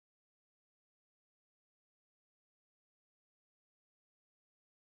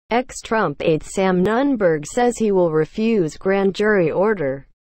Ex-Trump aide Sam Nunberg says he will refuse grand jury order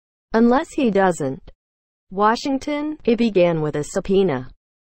unless he doesn't. Washington, it began with a subpoena.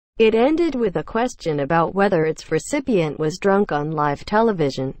 It ended with a question about whether its recipient was drunk on live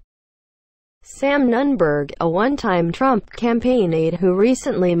television. Sam Nunberg, a one-time Trump campaign aide who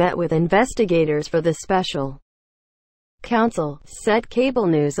recently met with investigators for the special counsel, set cable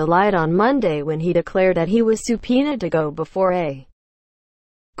news alight on Monday when he declared that he was subpoenaed to go before a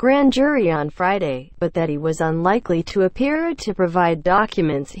grand jury on Friday, but that he was unlikely to appear to provide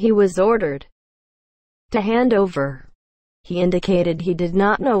documents he was ordered to hand over. He indicated he did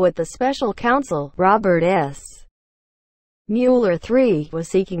not know what the special counsel, Robert S. Mueller III, was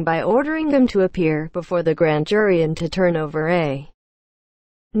seeking by ordering him to appear before the grand jury and to turn over a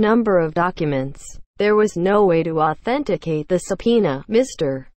number of documents. There was no way to authenticate the subpoena.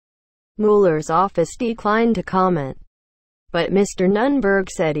 Mr. Mueller's office declined to comment, but Mr. Nunberg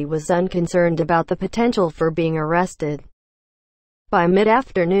said he was unconcerned about the potential for being arrested. By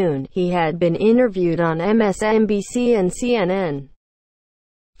mid-afternoon, he had been interviewed on MSNBC and CNN.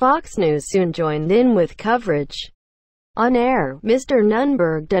 Fox News soon joined in with coverage. On air, Mr.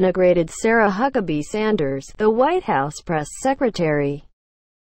 Nunberg denigrated Sarah Huckabee Sanders, the White House press secretary,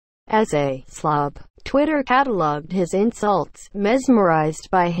 as a slob. Twitter cataloged his insults, mesmerized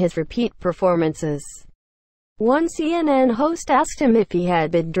by his repeat performances. One CNN host asked him if he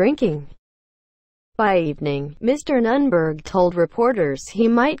had been drinking. By evening, Mr. Nunberg told reporters he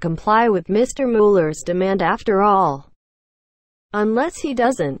might comply with Mr. Mueller's demand after all. Unless he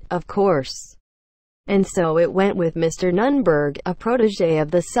doesn't, of course. And so it went with Mr. Nunberg, a protege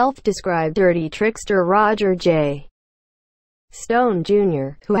of the self-described dirty trickster Roger J. Stone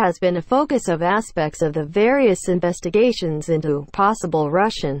Jr., who has been a focus of aspects of the various investigations into possible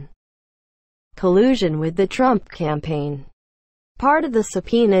Russian collusion with the Trump campaign. Part of the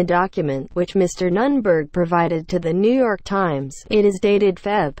subpoena document, which Mr. Nunberg provided to the New York Times, it is dated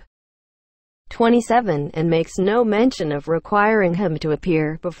Feb. 27 and makes no mention of requiring him to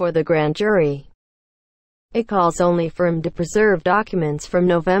appear before the grand jury. It calls only for him to preserve documents from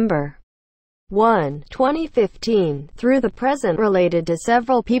November 1, 2015, through the present related to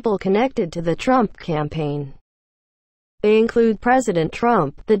several people connected to the Trump campaign. They include President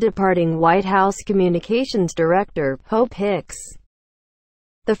Trump, the departing White House Communications Director, Hope Hicks,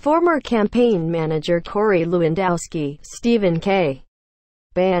 the former campaign manager Corey Lewandowski, Stephen K.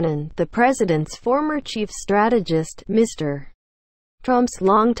 Bannon, the president's former chief strategist, Mr. Trump's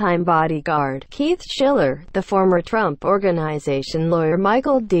longtime bodyguard, Keith Schiller, the former Trump Organization lawyer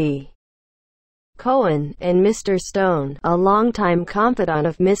Michael D. Cohen, and Mr. Stone, a longtime confidant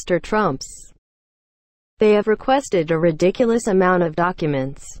of Mr. Trump's. They have requested a ridiculous amount of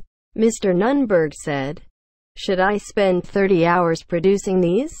documents. Mr. Nunberg said, "Should I spend 30 hours producing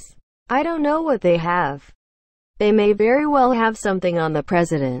these? I don't know what they have. They may very well have something on the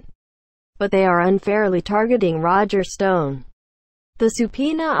president. But they are unfairly targeting Roger Stone." The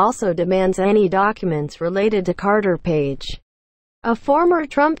subpoena also demands any documents related to Carter Page, a former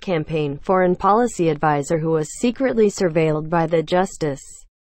Trump campaign foreign policy advisor who was secretly surveilled by the Justice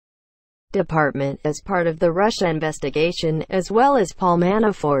Department as part of the Russia investigation, as well as Paul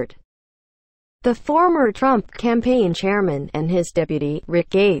Manafort, the former Trump campaign chairman, and his deputy, Rick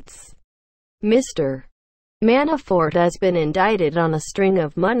Gates. Mr. Manafort has been indicted on a string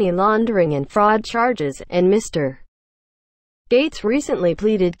of money laundering and fraud charges, and Mr. Gates recently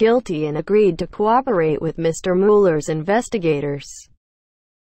pleaded guilty and agreed to cooperate with Mr. Mueller's investigators.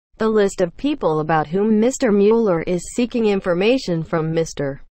 The list of people about whom Mr. Mueller is seeking information from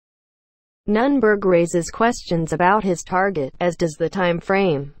Mr. Nunberg raises questions about his target, as does the time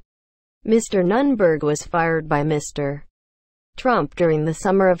frame. Mr. Nunberg was fired by Mr. Trump during the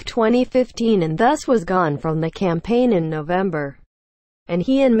summer of 2015 and thus was gone from the campaign in November. And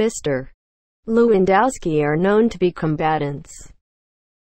he and Mr. Lewandowski are known to be combatants.